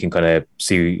ways that we can kind of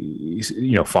see,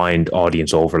 find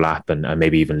audience overlap and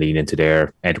maybe even lean into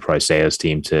their enterprise sales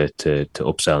team to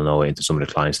upsell NOAA into some of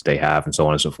the clients that they have, and so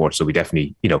on and so forth. So we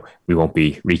definitely, we won't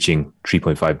be reaching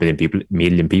 3.5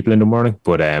 million people in the morning,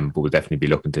 but we'll definitely be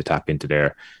looking to tap into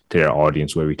their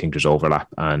audience where we think there's overlap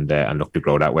and look to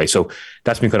grow that way. So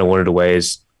that's been kind of one of the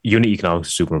ways. Unit economics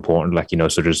is super important.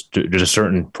 So there's a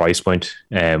certain price point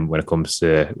when it comes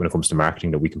to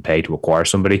marketing that we can pay to acquire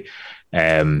somebody.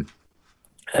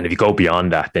 And if you go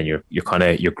beyond that, then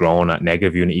you're growing at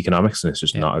negative unit economics, and it's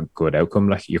just not a good outcome.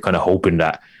 Like, you're kind of hoping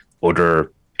that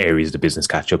other areas of the business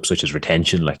catch up, such as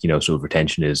retention. So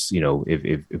retention is,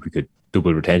 if we could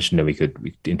double retention, then we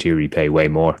could in theory pay way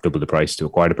more, double the price to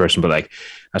acquire the person. But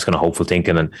that's kind of hopeful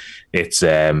thinking, and it's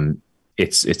not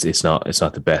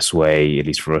the best way, at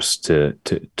least for us to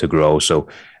grow. So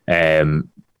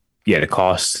the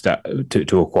cost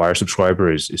to acquire a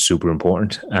subscriber is super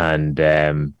important, and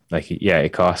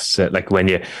it costs when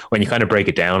you kind of break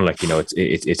it down,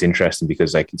 it's interesting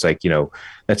because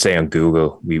let's say on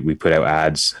Google we put out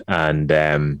ads and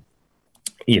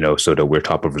so that we're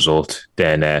top of result,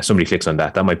 then somebody clicks on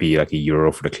that might be like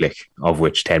 €1 for the click, of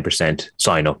which 10%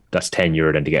 sign up. That's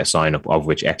 €10 then to get a sign up, of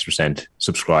which X%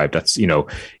 subscribe. That's you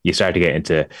start to get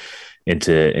into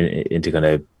kind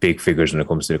of big figures when it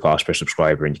comes to the cost per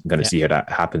subscriber, and you can kind of see how that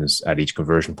happens at each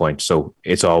conversion point. So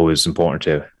it's always important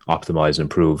to optimize and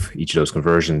improve each of those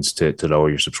conversions to lower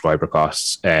your subscriber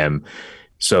costs.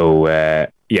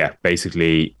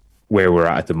 Basically where we're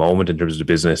at the moment in terms of the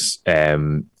business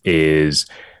is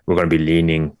we're going to be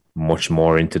leaning much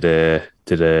more into the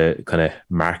kind of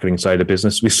marketing side of the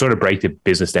business. We sort of break the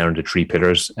business down into 3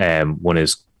 pillars. One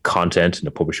is content and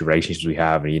the publisher relationships we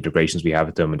have and the integrations we have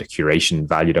with them and the curation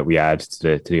value that we add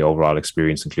to the overall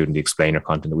experience, including the explainer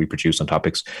content that we produce on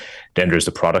topics. Then there's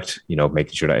the product,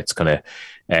 making sure that it's kind of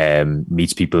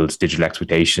meets people's digital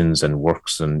expectations and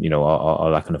works and,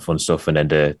 all that kind of fun stuff. And then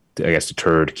the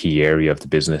third key area of the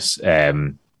business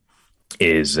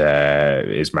is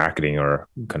marketing, or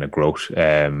kind of growth,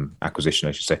 acquisition,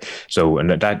 I should say. So,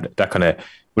 and that kind of,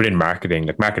 within marketing,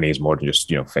 marketing is more than just,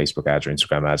 Facebook ads or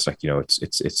Instagram ads.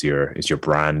 It's your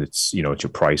brand, it's your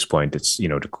price point, it's,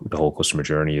 the whole customer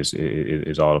journey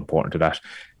is all important to that.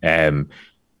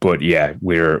 But yeah,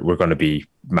 we're going to be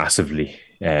massively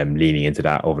leaning into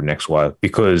that over the next while,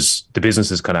 because the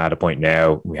business is kind of at a point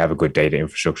now, we have a good data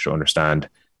infrastructure to understand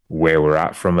where we're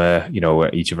at from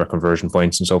each of our conversion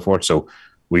points and so forth. So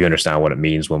we understand what it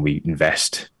means when we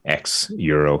invest X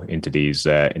euro into these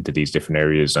different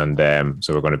areas, and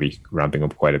so we're going to be ramping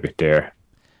up quite a bit there.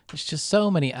 There's just so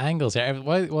many angles here.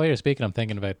 While you're speaking, I'm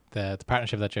thinking about the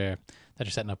partnership that you're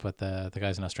setting up with the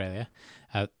guys in Australia.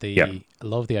 I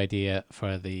love the idea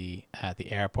for the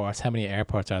airports. How many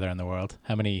airports are there in the world?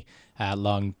 How many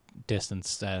long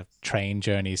distance train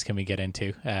journeys can we get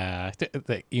into?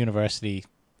 The university.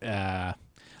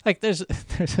 like there's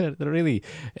a really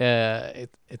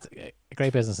it's a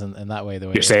great business in that way. The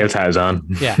way Your sales hat is on.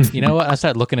 Yeah, you know what? I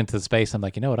started looking into the space. I'm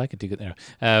like, you know what? I could do good there.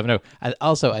 No, and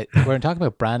also we're talking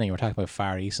about branding. We're talking about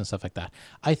Far East and stuff like that.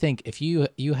 I think if you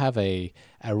have a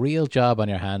real job on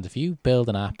your hands, if you build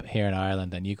an app here in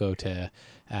Ireland and you go to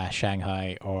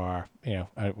Shanghai or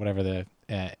or whatever the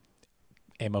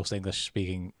a most English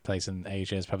speaking place in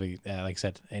Asia is, probably like I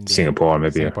said, India, Singapore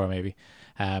maybe.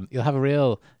 You'll have a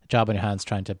real job on your hands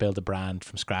trying to build a brand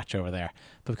from scratch over there.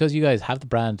 But because you guys have the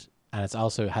brand, and it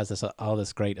also has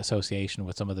this great association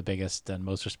with some of the biggest and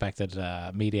most respected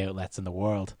media outlets in the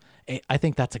world, I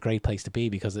think that's a great place to be,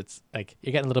 because it's like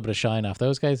you're getting a little bit of shine off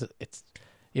those guys. It's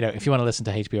if you want to listen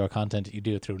to HBR content, you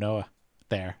do it through Noah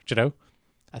there.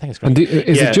 I think it's great. And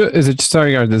is it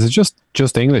sorry, Aaron, is it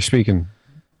just English speaking?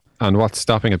 And what's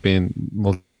stopping it being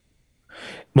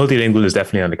multilingual is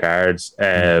definitely on the cards.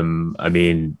 I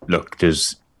mean, look,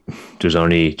 there's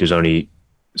only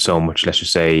so much, let's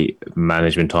just say,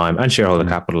 management time and shareholder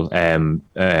capital at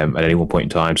any one point in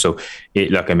time. So,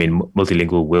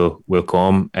 multilingual will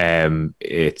come.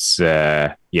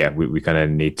 We kind of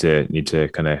need to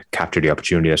kind of capture the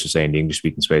opportunity, let's just say, in the English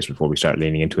speaking space before we start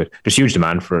leaning into it. There's huge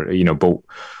demand for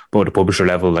both the publisher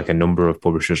level, like a number of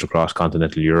publishers across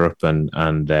continental Europe and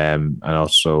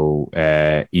also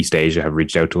East Asia have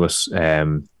reached out to us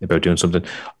about doing something.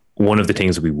 One of the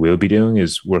things that we will be doing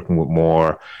is working with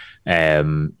more,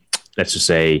 let's just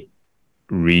say,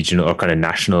 regional or kind of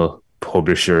national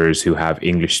publishers who have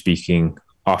English speaking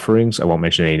offerings. I won't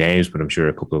mention any names, but I'm sure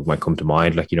a couple of might come to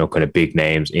mind, like, kind of big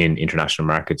names in international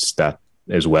markets that,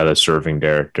 as well as serving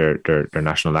their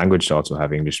national language, to also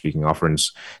have English speaking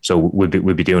offerings. So we'll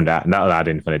be doing that, and that'll add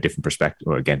in kind of different perspective,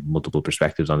 or again, multiple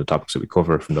perspectives on the topics that we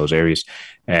cover from those areas.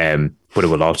 But it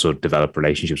will also develop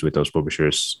relationships with those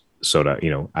publishers, so that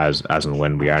as and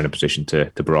when we are in a position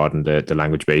to broaden the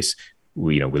language base,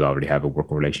 we'll already have a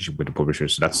working relationship with the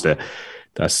publishers. So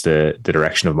that's the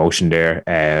direction of motion there.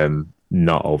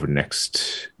 Not over the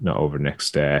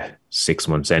next 6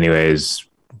 months, anyways.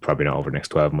 Probably not over the next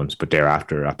 12 months, but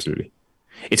thereafter, absolutely.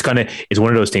 It's one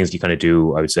of those things you kind of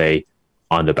do, I would say,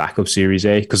 on the back of Series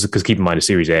A, because keep in mind, a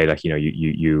Series A, like,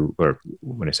 you or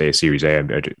when I say a Series A,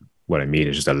 what I mean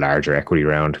is just a larger equity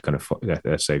round, kind of,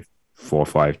 let's say 4,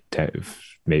 5, 10,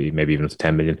 maybe even up to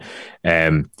 10 million.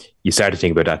 You start to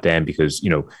think about that then, because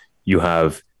you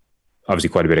have obviously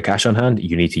quite a bit of cash on hand.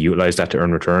 You need to utilize that to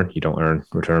earn return. You don't earn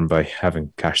return by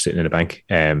having cash sitting in a bank.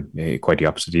 Quite the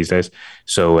opposite these days.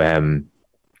 So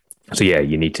yeah,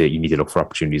 you need to look for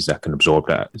opportunities that can absorb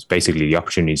that. It's basically the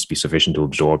opportunities to be sufficient to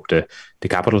absorb the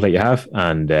capital that you have.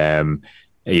 And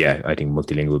I think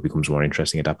multilingual becomes more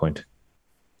interesting at that point.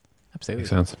 Absolutely. Makes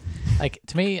sense. Like,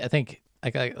 to me, I think,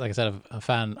 like I said, I'm a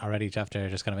fan already after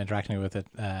just kind of interacting with it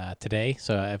today.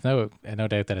 So I've no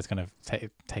doubt that it's going to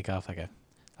take off like a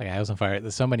house on fire.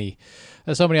 There's so many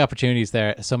opportunities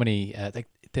there. So many like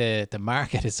the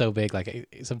market is so big. Like,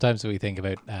 sometimes we think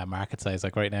about market size.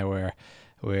 Like right now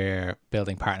we're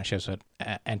building partnerships with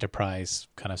enterprise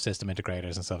kind of system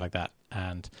integrators and stuff like that.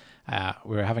 And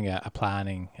we were having a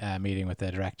planning meeting with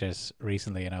the directors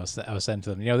recently, and I was saying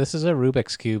to them, this is a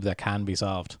Rubik's Cube that can be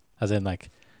solved. As in, like,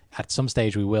 at some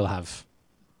stage we will have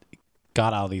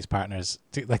got all these partners.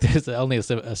 There's only a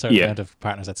certain amount of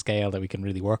partners at scale that we can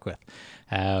really work with.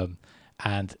 And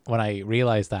when I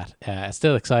realized that, it's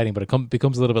still exciting, but it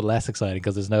becomes a little bit less exciting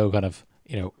because there's no kind of,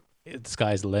 the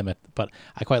sky's the limit. But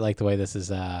I quite like the way this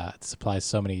applies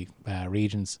so many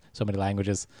regions, so many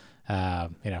languages.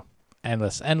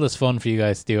 Endless fun for you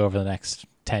guys to do over the next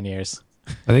 10 years.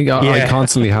 I think I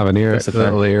constantly have a little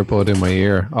earbud in my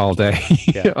ear all day.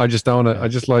 Yeah. I just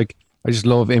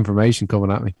love information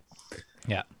coming at me.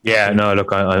 Yeah. No,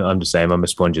 look, I'm the same. I'm a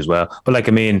sponge as well. But like,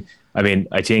 I mean,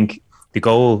 I think the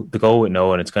goal with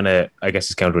Noah, and it's kind of, I guess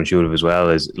it's counterintuitive as well,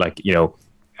 is like,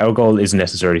 our goal isn't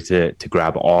necessarily to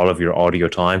grab all of your audio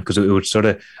time, because it would sort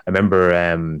of, I remember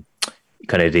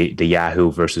kind of the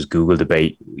Yahoo versus Google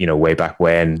debate, way back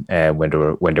when they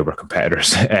were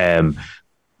competitors,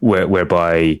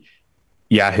 whereby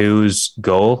Yahoo's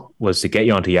goal was to get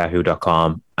you onto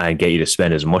yahoo.com and get you to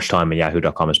spend as much time on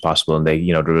yahoo.com as possible. And they,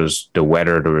 there was the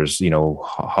weather, there was,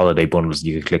 holiday bundles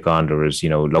you could click on, there was,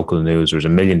 local news, there was a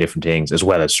million different things, as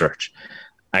well as search.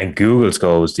 And Google's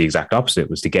goal was the exact opposite,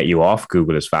 was to get you off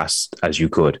Google as fast as you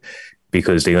could,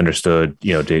 because they understood,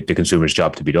 the consumer's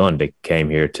job to be done. They came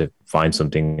here to find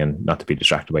something and not to be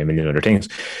distracted by a million other things.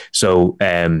 So,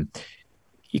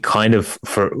 kind of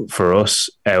for us,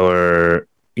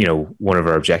 one of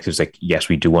our objectives, like, yes,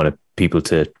 we do want people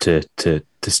to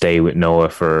stay with Noah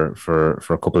for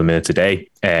a couple of minutes a day.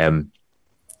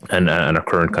 and our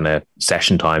current kind of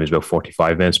session time is about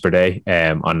 45 minutes per day,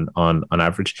 on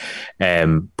average.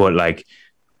 But like,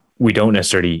 we don't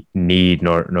necessarily need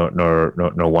nor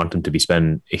want them to be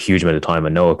spending a huge amount of time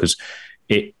on Noah, because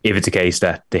if it's a case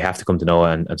that they have to come to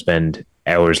Noah and spend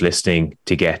hours listening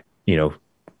to get,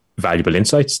 valuable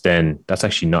insights, then that's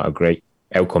actually not a great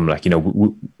outcome. Like,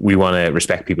 we want to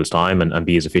respect people's time and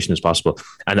be as efficient as possible.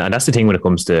 And that's the thing when it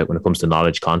comes to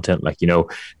knowledge content. Like,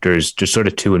 there's just sort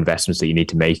of two investments that you need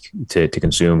to make to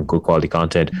consume good quality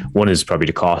content. One is probably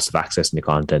the cost of accessing the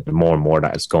content. The more and more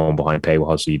that is going behind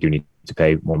paywall, so you do need to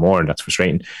pay more and more, and that's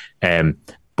frustrating.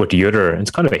 But the other, and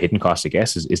it's kind of a hidden cost, I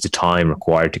guess, is the time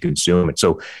required to consume it.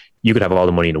 So you could have all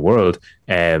the money in the world,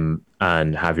 and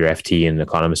have your FT and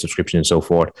Economist subscription and so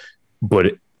forth,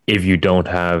 but if you don't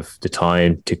have the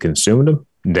time to consume them,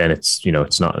 then it's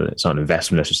not an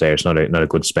investment, let's just say. It's not a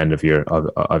good spend of your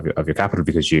capital,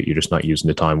 because you're just not using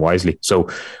the time wisely. So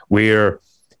we're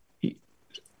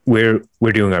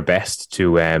doing our best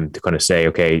to kind of say,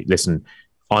 okay, listen,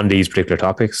 on these particular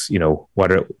topics,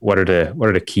 what are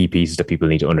the key pieces that people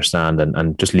need to understand,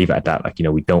 and just leave it at that. Like,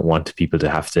 we don't want people to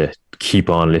have to keep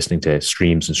on listening to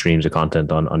streams and streams of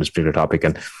content on this particular topic.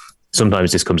 And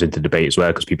sometimes this comes into debate as well,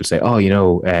 because people say, oh, are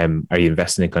you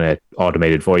investing in kind of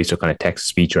automated voice or kind of text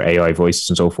speech or AI voices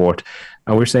and so forth?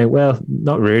 And we're saying, well,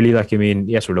 not really. Like, I mean,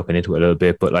 yes, we're looking into it a little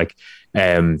bit, but like,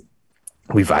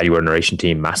 we value our narration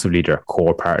team massively. They're a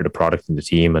core part of the product and the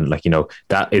team. And like,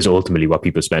 that is ultimately what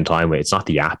people spend time with. It's not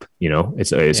the app,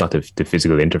 it's not the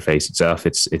physical interface itself.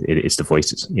 It's the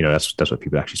voices, that's what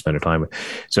people actually spend their time with.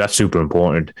 So that's super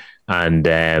important.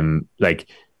 And like,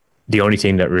 the only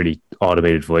thing that really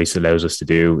automated voice allows us to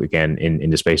do, again, in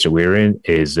the space that we're in,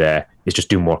 is just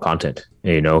do more content,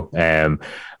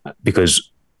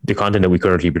 because the content that we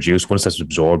currently produce, once that's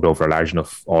absorbed over a large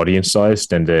enough audience size,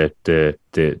 then the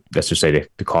let's just say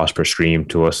the cost per stream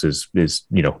to us is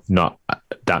not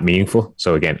that meaningful.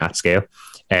 So again, at scale.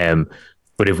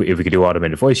 But if we could do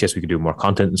automated voice, yes, we could do more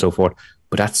content and so forth.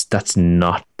 But that's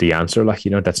not the answer. Like,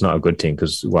 that's not a good thing,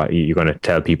 because what you're going to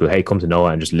tell people, hey, come to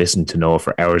Noah and just listen to Noah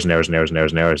for hours and hours and hours and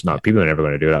hours and hours. Not people are never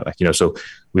going to do that. Like, so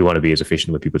we want to be as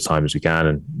efficient with people's time as we can,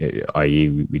 and i.e.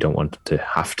 we don't want to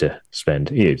have to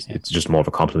spend. It's just more of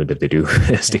a compliment if they do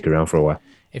stick around for a while.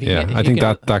 I think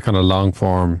that kind of long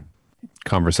form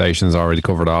conversation is already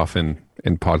covered off in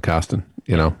podcasting.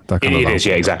 That kind of is,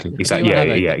 exactly.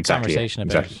 Exactly. Conversation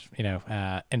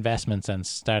about investments and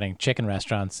starting chicken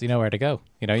restaurants. You know where to go.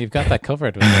 You've got that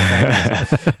covered.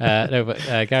 No,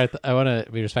 but Gareth, I want to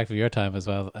be respectful of your time as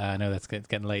well. I know that's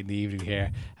getting late in the evening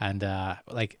here, and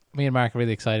like, me and Mark are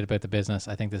really excited about the business.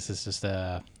 I think this is just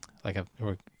we're going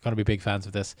to be big fans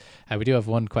of this. We do have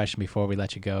one question before we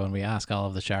let you go, and we ask all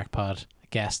of the Shark Pod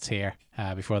guests here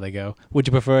before they go: would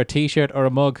you prefer a T-shirt or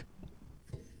a mug?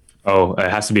 Oh, it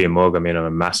has to be a mug. I mean, I'm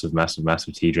a massive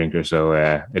tea drinker, so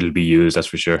it'll be used, that's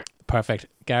for sure. Perfect.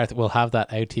 Gareth, we'll have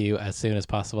that out to you as soon as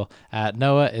possible.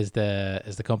 Noah is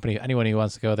the company. Anyone who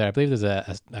wants to go there, I believe there's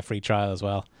a free trial as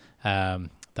well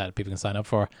that people can sign up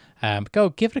for. Go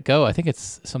give it a go. I think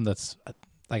it's something that's,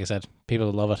 like I said, people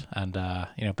will love it, and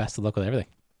best of luck with everything.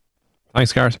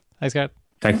 Thanks, Gareth. Thanks, Gareth.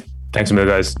 Thanks a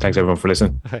million, guys. Thanks everyone for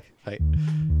listening. Bye.